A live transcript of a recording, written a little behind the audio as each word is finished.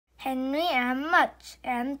Henry and Mudge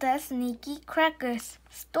and the Sneaky Crackers.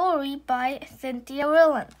 Story by Cynthia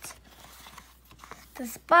Rowland. The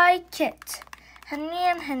Spy Kit. Henry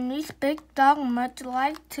and Henry's big dog Mudge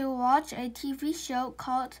liked to watch a TV show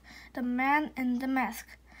called The Man in the Mask.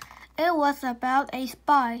 It was about a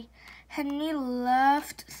spy. Henry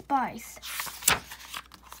loved spies.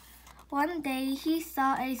 One day he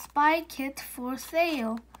saw a spy kit for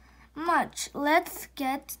sale. "Mudge, let's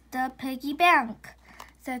get the piggy bank,"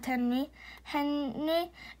 said Henry.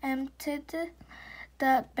 Henry emptied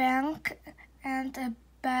the bank and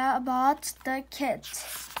bought the kit.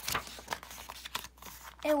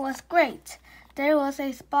 It was great. There was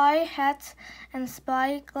a spy hat and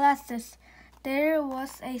spy glasses. There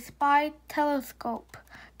was a spy telescope.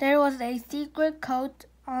 There was a secret code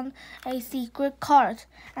on a secret card.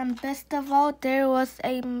 And best of all, there was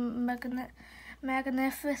a magnifying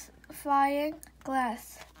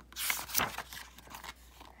glass.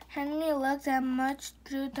 Henry looked at Mudge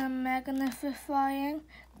through the magnifying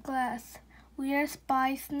glass. "We're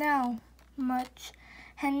spies now, Mudge,"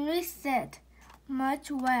 Henry said.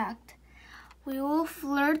 Mudge wagged. "We will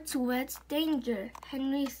flirt with danger,"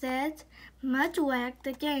 Henry said. Mudge wagged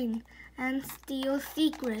again. "And steal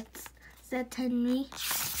secrets," said Henry.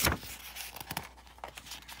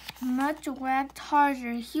 Mudge wagged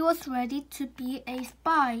harder. He was ready to be a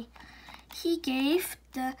spy. He gave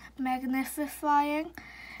the magnifying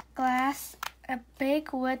glass a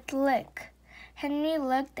big wet lick. Henry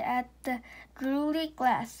looked at the drooly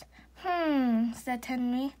glass. Said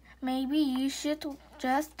Henry. "Maybe you should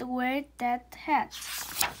just wear that hat."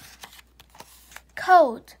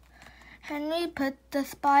 Cold. Henry put the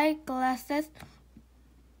spy glasses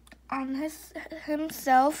on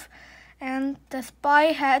himself and the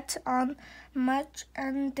spy hat on Mudge,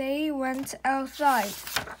 and they went outside.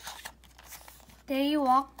 They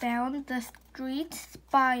walked down the street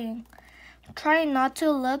spying. "Try not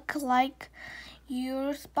to look like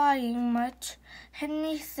you're spying, Mudge,"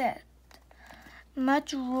 Henry said.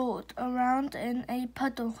 Mudge rolled around in a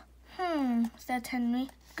puddle. Said Henry.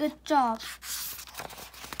 "Good job."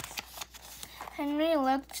 Henry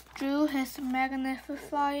looked through his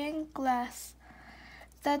magnifying glass.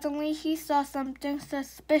 Suddenly he saw something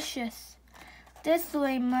suspicious. "This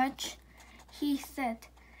way, Mudge," he said.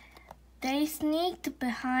 They sneaked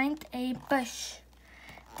behind a bush.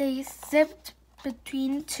 They zipped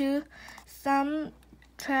between some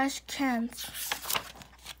trash cans.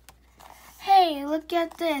 "Hey, look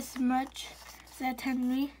at this, Mudge," said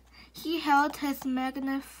Henry. He held his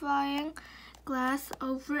magnifying glass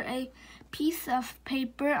over a piece of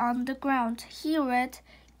paper on the ground. He read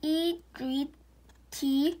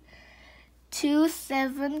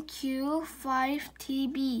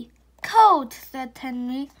E3T27Q5TB. "Code," said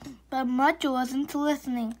Henry, but Mudge wasn't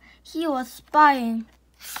listening. He was spying.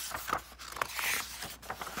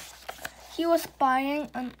 He was spying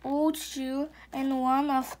an old shoe in one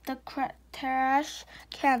of the trash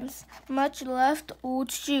cans. Mudge loved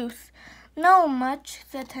old shoes. "No, Mudge,"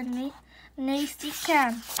 said Henry. "Nasty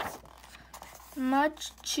can."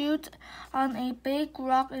 Mudge chewed on a big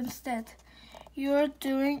rock instead. "You're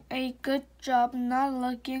doing a good job not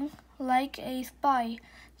looking like a spy,"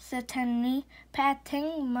 said Henry,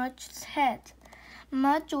 patting Mudge's head.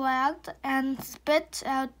 Mudge wagged and spit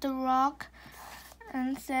out the rock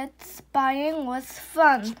and said spying was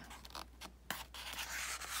fun.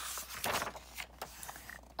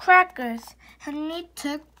 Crackers. Henry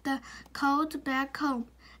took the code back home.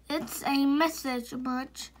 "It's a message,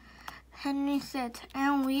 Mudge," Henry said,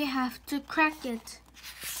 "and we have to crack it."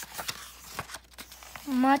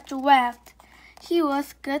 Mudge wagged. He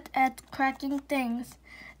was good at cracking things.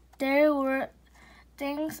 There were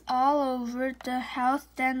things all over the house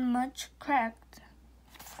that Mudge cracked.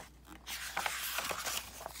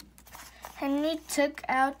 Henry took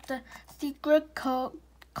out the secret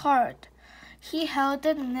card. He held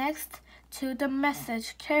it next to the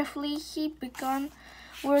message. Carefully, he began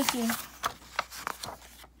working.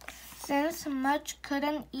 Since Mudge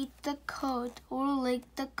couldn't eat the code or lick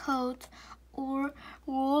the code or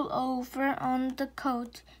roll over on the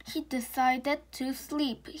code, he decided to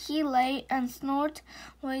sleep. He lay and snored,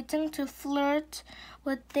 waiting to flirt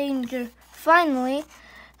with danger. Finally,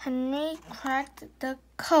 Henry cracked the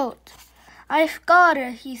code. "I've got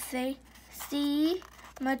it," he said. "See?"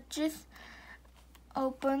 Mudge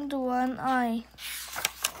opened one eye.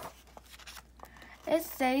 It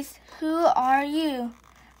says, "Who are you?"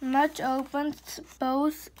 Mudge opened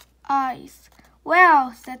both eyes.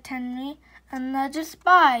 "Wow," said Henry, "another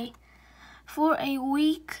spy." For a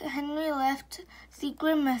week, Henry left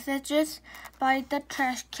secret messages by the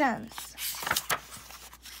trash cans.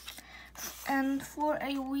 And for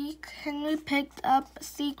a week, Henry picked up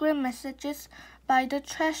secret messages by the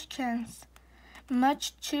trash cans.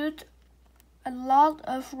 Mudge chewed a lot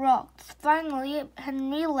of rocks. Finally,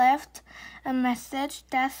 Henry left a message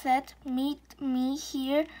that said, "Meet me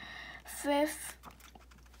here 5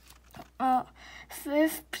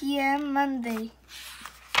 p.m. Monday."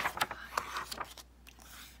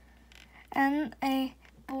 And a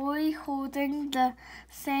boy holding the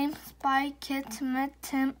same spy kit met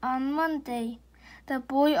him on Monday. The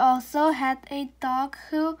boy also had a dog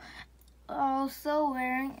who also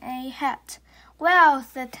wearing a hat. "Well,"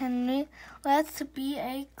 said Henry, "let's be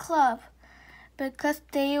a club." Because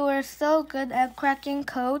they were so good at cracking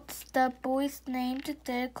codes, the boys named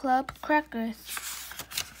their club Crackers.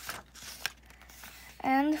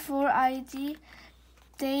 And for ID,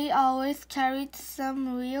 they always carried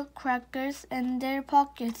some real crackers in their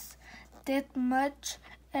pockets. Did Mudge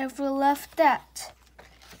ever love that?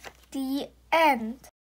 The end.